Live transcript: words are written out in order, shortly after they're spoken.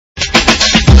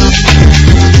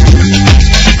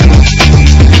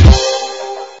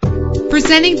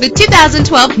Presenting the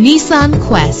 2012 Nissan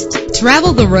Quest.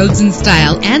 Travel the roads in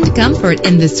style and comfort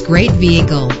in this great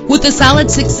vehicle. With a solid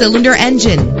 6-cylinder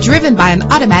engine driven by an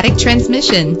automatic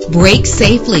transmission. Brake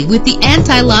safely with the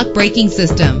anti-lock braking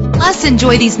system. Plus,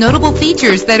 enjoy these notable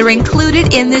features that are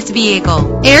included in this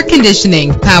vehicle: air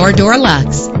conditioning, power door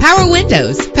locks, power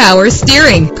windows, power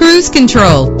steering, cruise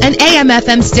control, an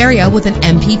AM/FM stereo with an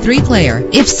MP3 player.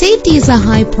 If safety is a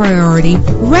high priority,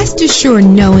 rest assured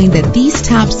knowing that these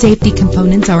top safety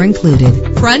components are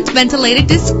included: front ventilated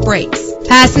disc brakes,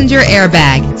 passenger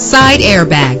airbag, side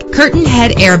airbag, curtain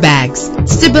head airbags,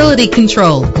 stability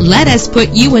control. Let us put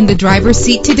you in the driver's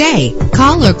seat today.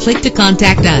 Call or click to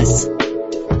contact us.